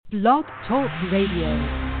Blog Talk Radio.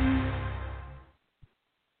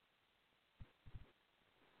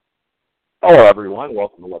 Hello, everyone.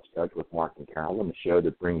 Welcome to Let's Coach with Mark and Carolyn, the show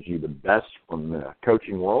that brings you the best from the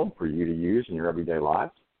coaching world for you to use in your everyday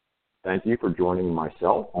lives. Thank you for joining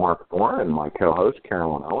myself, Mark Thorne, and my co-host,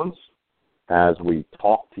 Carolyn Owens, as we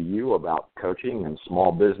talk to you about coaching and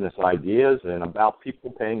small business ideas and about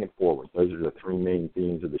people paying it forward. Those are the three main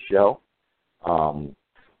themes of the show.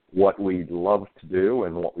 What we love to do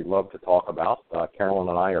and what we love to talk about, Carolyn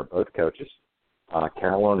and I are both coaches.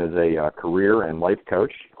 Carolyn is a career and life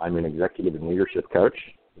coach. I'm an executive and leadership coach.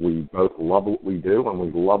 We both love what we do, and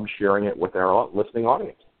we love sharing it with our listening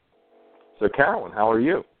audience. So, Carolyn, how are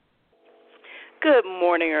you? Good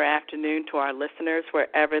morning or afternoon to our listeners,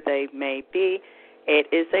 wherever they may be. It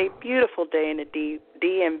is a beautiful day in the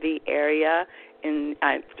DMV area, and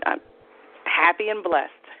I'm happy and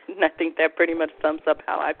blessed. And I think that pretty much sums up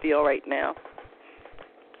how I feel right now.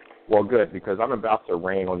 Well, good, because I'm about to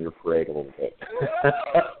rain on your parade a little bit.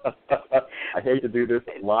 I hate to do this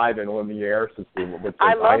live and on the air since I am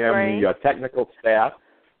rain. The technical staff.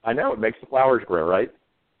 I know, it makes the flowers grow, right?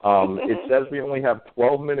 It says we only have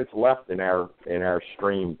 12 minutes left in our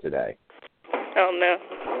stream today. Oh, no.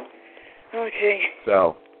 Okay.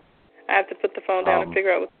 So I have to put the phone down and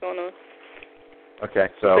figure out what's going on. Okay,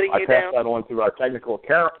 so I passed that on to our technical.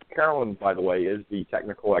 Carolyn, by the way, is the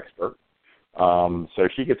technical expert. So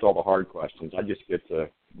she gets all the hard questions. I just get to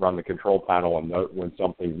run the control panel and note when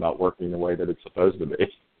something's not working the way that it's supposed to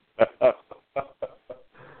be. So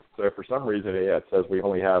for some reason, it says we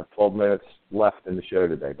only have 12 minutes left in the show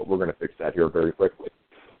today, but we're going to fix that here very quickly.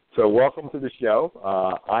 So welcome to the show.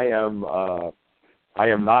 I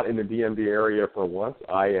am not in the DMV area for once.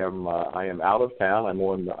 I am out of town. I'm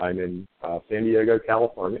in San Diego,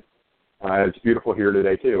 California. It's beautiful here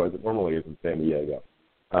today too, as it normally is in San Diego.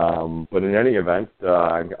 But in any event,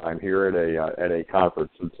 I'm here at a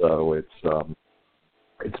conference, and so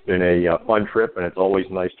it's been a fun trip, and it's always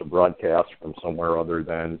nice to broadcast from somewhere other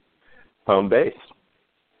than home base.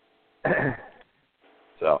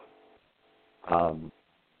 So,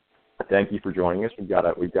 thank you for joining us. We've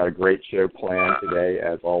got a great show planned today,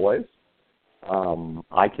 as always.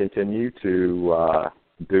 I continue to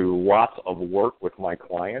do lots of work with my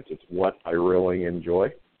clients. It's what I really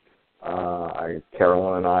enjoy.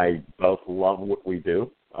 Carolyn and I both love what we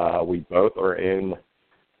do. We both are in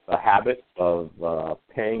the habit of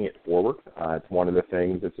paying it forward. It's one of the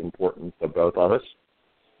things that's important to both of us.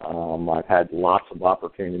 I've had lots of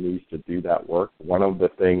opportunities to do that work. One of the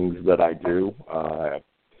things that I do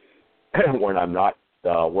when I'm not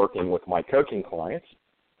working with my coaching clients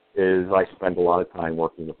is I spend a lot of time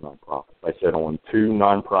working with nonprofits. I sit on two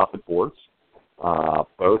nonprofit boards,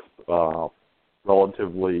 both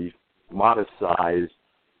relatively modest-sized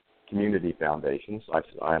community foundations.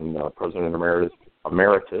 I'm the president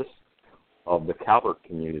emeritus of the Calvert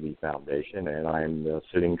Community Foundation, and I'm the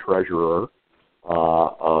sitting treasurer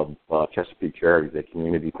of Chesapeake Charities, a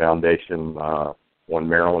community foundation on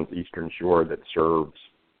Maryland's Eastern Shore that serves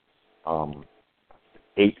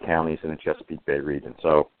 8 counties in the Chesapeake Bay region.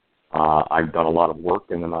 So I've done a lot of work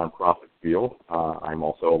in the nonprofit field. I'm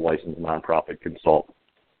also a licensed nonprofit consultant.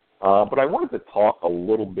 But I wanted to talk a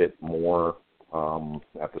little bit more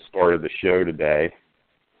at the start of the show today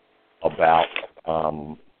about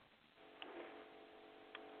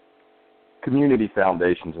community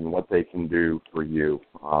foundations and what they can do for you.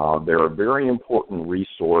 They're a very important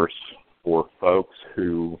resource for folks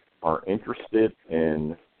who are interested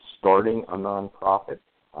in starting a nonprofit,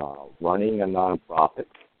 running a nonprofit,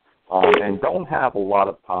 and don't have a lot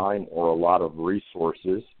of time or a lot of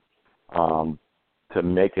resources to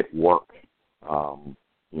make it work.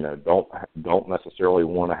 Don't necessarily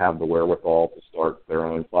want to have the wherewithal to start their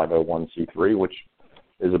own 501c3, which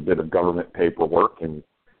is a bit of government paperwork and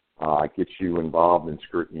gets you involved in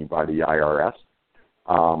scrutiny by the IRS.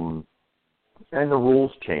 And the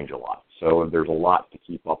rules change a lot, so there's a lot to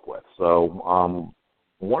keep up with. So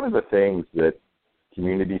one of the things that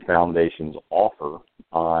community foundations offer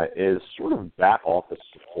is sort of back office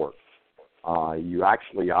support. You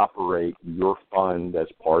actually operate your fund as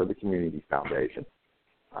part of the community foundation,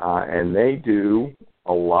 and they do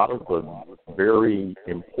a lot of the very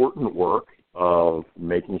important work of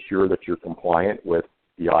making sure that you're compliant with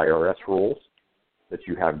the IRS rules, that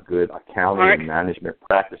you have good accounting and management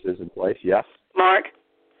practices in place. Yes? Mark?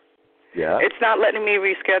 Yeah? It's not letting me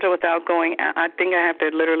reschedule without going out. I think I have to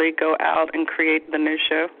literally go out and create the new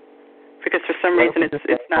show because for some reason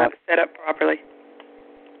it's not set up properly.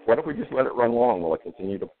 What if we just let it run long? Will it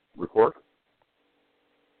continue to record?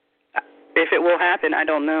 If it will happen, I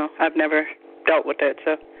don't know. I've never dealt with it,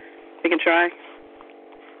 so we can try.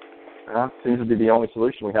 Seems to be the only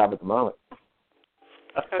solution we have at the moment.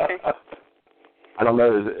 Okay. I don't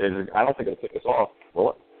know. I don't think it'll kick us off, will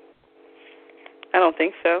it? I don't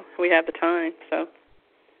think so. We have the time, so.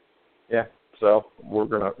 Yeah. So we're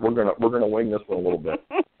gonna wing this one a little bit.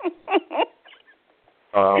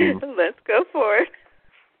 Let's go for it.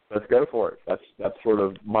 Let's go for it. That's sort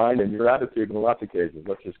of mine and your attitude in lots of cases.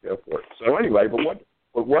 Let's just go for it. So anyway,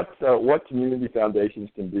 but what community foundations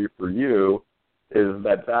can do for you is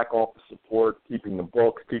that back office support, keeping the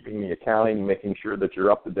books, keeping the accounting, making sure that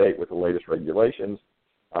you're up to date with the latest regulations,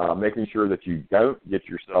 making sure that you don't get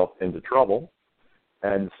yourself into trouble.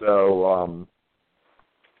 And so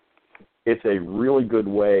it's a really good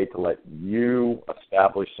way to let you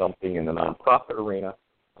establish something in the nonprofit arena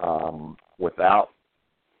without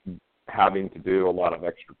having to do a lot of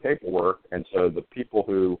extra paperwork. And so the people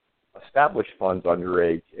who establish funds under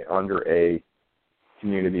a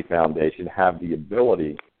community foundation have the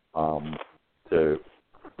ability to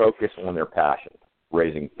focus on their passion,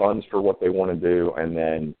 raising funds for what they want to do, and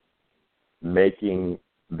then making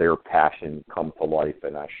their passion come to life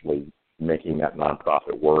and actually making that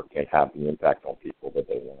nonprofit work and have the impact on people that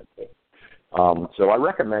they want it to. So I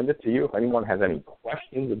recommend it to you. If anyone has any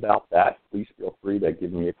questions about that, please feel free to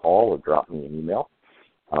give me a call or drop me an email.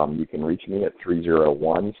 You can reach me at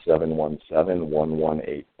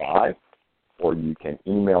 301-717-1185, or you can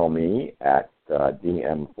email me at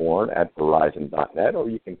dmthorne@verizon.net, or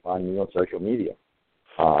you can find me on social media.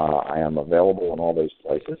 I am available in all those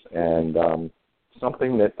places, and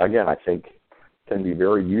something that, again, I think can be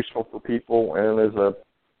very useful for people and is a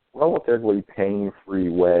relatively pain-free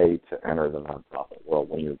way to enter the nonprofit world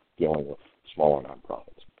when you're dealing with smaller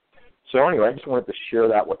nonprofits. So anyway, I just wanted to share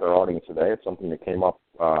that with our audience today. It's something that came up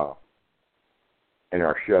in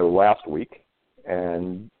our show last week,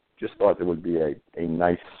 and just thought it would be a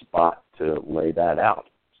nice spot to lay that out.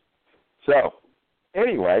 So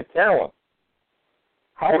anyway, Carolyn,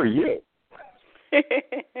 how are you?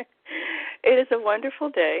 It is a wonderful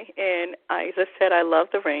day, and as I said, I love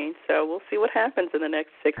the rain, so we'll see what happens in the next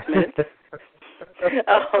 6 minutes.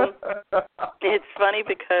 It's funny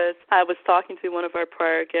because I was talking to one of our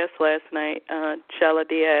prior guests last night, Chela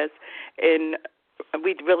Diaz, and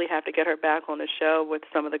we really have to get her back on the show with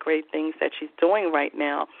some of the great things that she's doing right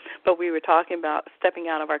now. But we were talking about stepping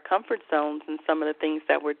out of our comfort zones and some of the things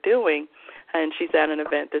that we're doing, and she's at an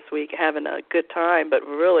event this week having a good time, but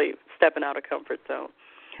really stepping out of comfort zone.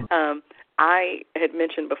 I had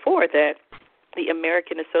mentioned before that the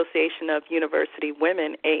American Association of University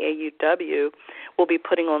Women, AAUW, will be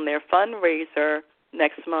putting on their fundraiser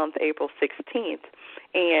next month, April 16th.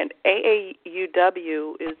 And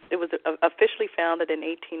AAUW was officially founded in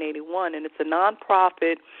 1881, and it's a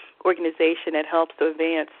nonprofit organization that helps to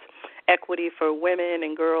advance equity for women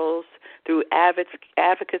and girls through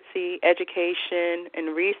advocacy, education,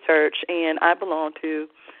 and research. And I belong to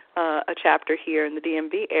a chapter here in the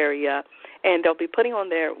DMV area, and they'll be putting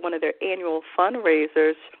on one of their annual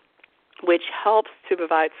fundraisers, which helps to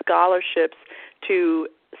provide scholarships to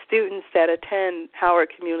students that attend Howard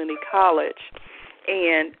Community College.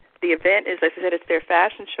 And the event is, as I said, it's their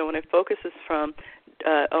fashion show, and it focuses on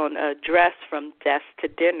a dress from desk to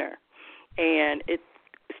dinner. And it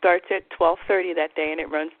starts at 12:30 that day, and it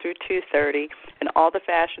runs through 2:30, and all the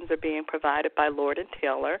fashions are being provided by Lord &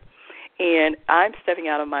 Taylor. And I'm stepping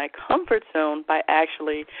out of my comfort zone by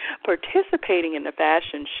actually participating in the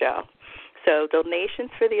fashion show. So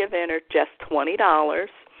donations for the event are just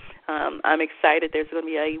 $20. I'm excited. There's going to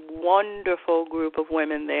be a wonderful group of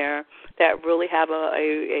women there that really have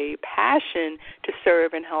a passion to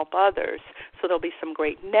serve and help others. So there'll be some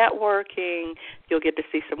great networking. You'll get to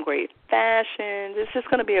see some great fashions. It's just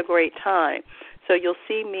going to be a great time. So you'll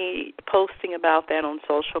see me posting about that on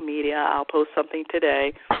social media. I'll post something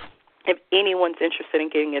today. If anyone's interested in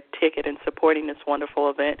getting a ticket and supporting this wonderful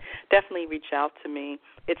event, definitely reach out to me.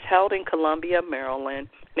 It's held in Columbia, Maryland.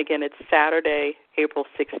 And again, it's Saturday, April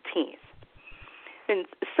 16th. And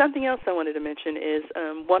something else I wanted to mention is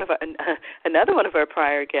another one of our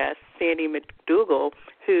prior guests, Sandy McDougall,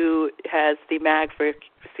 who has the Maverick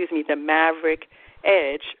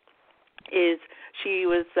Edge, she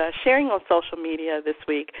was sharing on social media this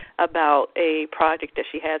week about a project that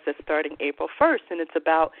she has that's starting April 1st, and it's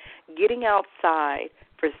about getting outside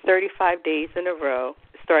for 35 days in a row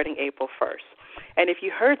starting April 1st. And if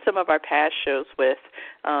you heard some of our past shows with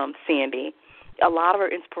Sandy, a lot of her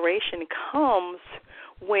inspiration comes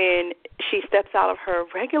when she steps out of her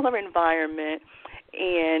regular environment,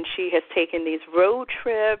 and she has taken these road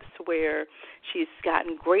trips where she's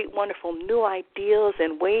gotten great, wonderful new ideas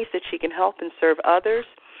and ways that she can help and serve others.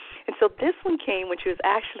 And so this one came when she was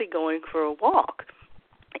actually going for a walk.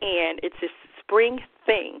 and it's this spring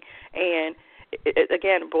thing. And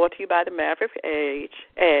again, brought to you by the Maverick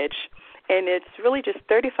Edge. And it's really just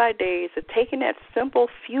 35 days of taking that simple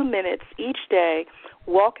few minutes each day,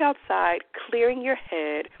 walk outside, clearing your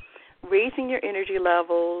head, raising your energy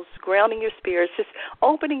levels, grounding your spirits, just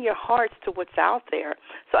opening your hearts to what's out there.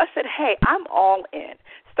 So I said, hey, I'm all in.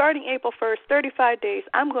 Starting April 1st, 35 days,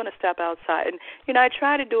 I'm going to step outside. And, I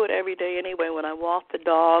try to do it every day anyway when I walk the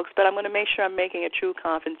dogs, but I'm going to make sure I'm making a true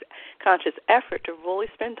conscious effort to really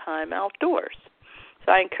spend time outdoors.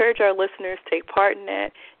 So I encourage our listeners to take part in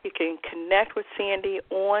that. You can connect with Sandy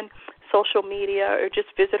on social media or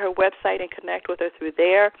just visit her website and connect with her through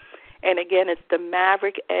there. And, again, it's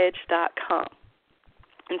themaverickedge.com.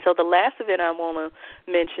 And so the last event I want to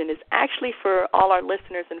mention is actually for all our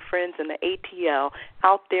listeners and friends in the ATL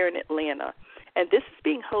out there in Atlanta. And this is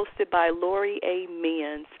being hosted by Lori A.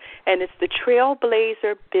 Means, and it's the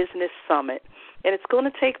Trailblazer Business Summit. And it's going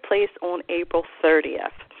to take place on April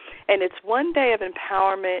 30th. And it's one day of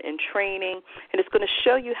empowerment and training, and it's going to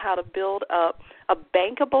show you how to build up a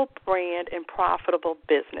bankable brand and profitable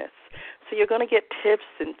business. So you're going to get tips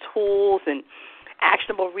and tools and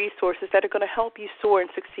actionable resources that are going to help you soar and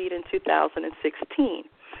succeed in 2016.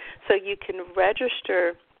 So you can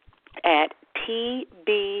register at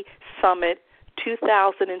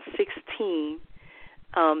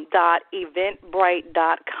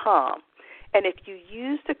tbsummit2016.eventbrite.com. And if you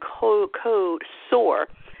use the code SOAR,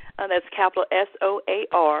 that's capital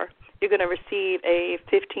SOAR, you're going to receive a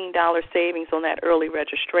 $15 savings on that early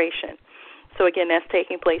registration. So, again, that's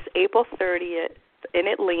taking place April 30th in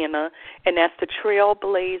Atlanta, and that's the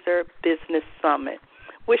Trailblazer Business Summit.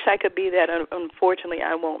 Wish I could be that. Unfortunately,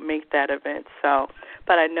 I won't make that event. So,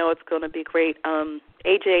 but I know it's going to be great.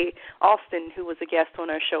 A.J. Austin, who was a guest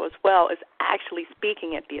on our show as well, is actually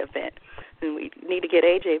speaking at the event. And we need to get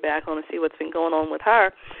A.J. back on and see what's been going on with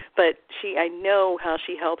her. But I know how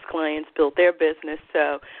she helps clients build their business.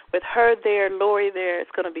 So with her there, Lori there,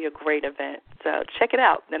 it's going to be a great event. So check it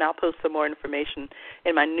out. Then I'll post some more information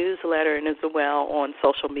in my newsletter and as well on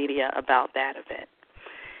social media about that event.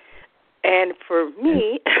 And for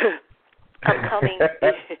me, I'm coming.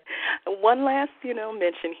 One last,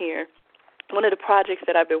 mention here. One of the projects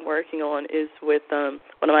that I've been working on is with one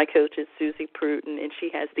of my coaches, Susie Pruden, and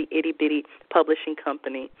she has the Itty Bitty Publishing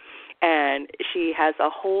Company. And she has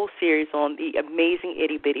a whole series on the amazing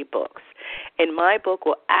Itty Bitty books. And my book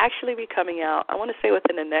will actually be coming out, I want to say,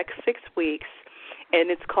 within the next 6 weeks.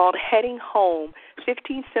 And it's called Heading Home,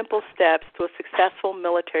 15 Simple Steps to a Successful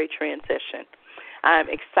Military Transition. I'm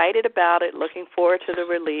excited about it, looking forward to the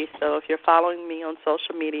release. So if you're following me on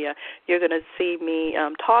social media, you're going to see me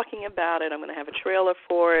talking about it. I'm going to have a trailer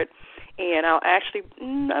for it. And I'll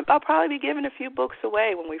probably be giving a few books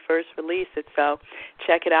away when we first release it. So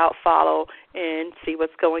check it out, follow, and see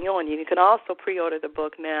what's going on. You can also pre-order the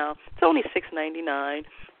book now. It's only $6.99.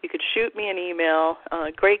 You could shoot me an email.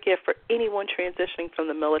 Great gift for anyone transitioning from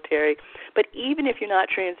the military. But even if you're not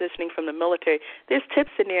transitioning from the military, there's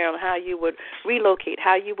tips in there on how you would relocate,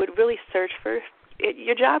 how you would really search for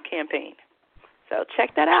your job campaign. So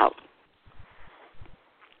check that out.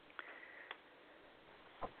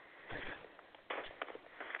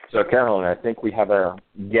 So, Carolyn, I think we have our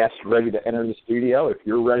guest ready to enter the studio. If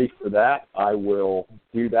you're ready for that, I will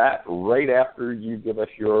do that right after you give us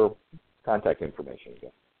your contact information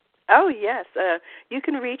again. Oh, yes. You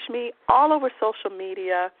can reach me all over social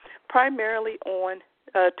media, primarily on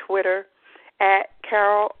Twitter at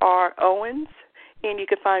Carol R. Owens. And you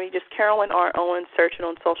can find me just Carolyn R. Owens, searching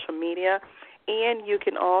on social media. And you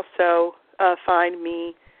can also find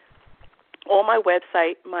me on my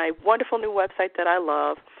website, my wonderful new website that I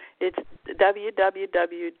love. It's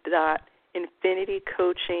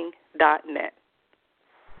www.infinitycoaching.net.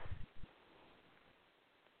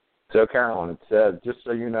 So, Carolyn, it says, just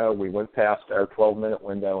so you know, we went past our 12-minute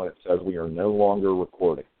window, and it says we are no longer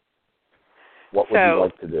recording. What would you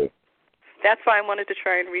like to do? That's why I wanted to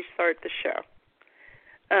try and restart the show.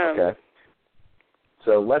 Okay.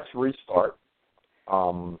 So let's restart.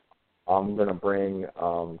 I'm going to bring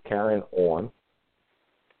Karen on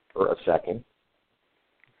for a second.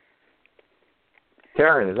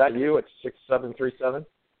 Karen, is that you at 6737?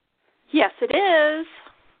 Yes, it is.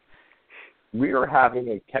 We are having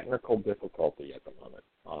a technical difficulty at the moment.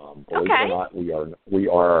 Believe it or not,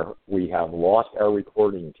 we have lost our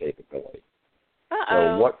recording capability. Uh-oh.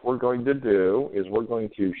 So what we're going to do is we're going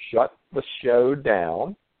to shut the show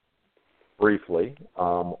down briefly.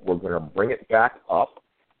 We're going to bring it back up,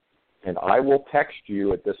 and I will text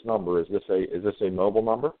you at this number. Is this a mobile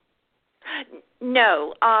number?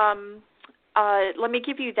 No. Let me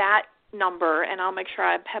give you that number, and I'll make sure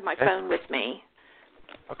I have my phone with me.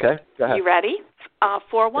 Okay, go ahead. You ready?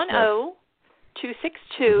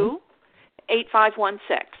 410-262-8516.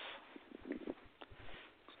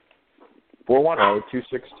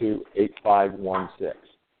 410-262-8516.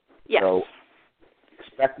 Yes. So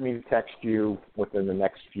expect me to text you within the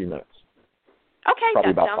next few minutes. Okay,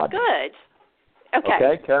 Probably that about sounds 5 minutes. good. Okay.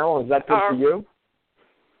 Okay, Carol, is that good for you?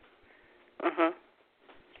 Uh-huh.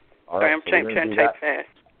 All Sorry, right, I'm so trying we're to gonna do type that. fast.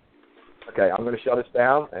 Okay, I'm going to shut us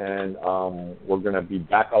down, and we're going to be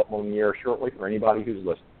back up on the air shortly for anybody who's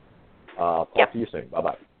listening. Talk to you soon.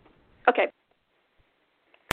 Bye-bye. Okay.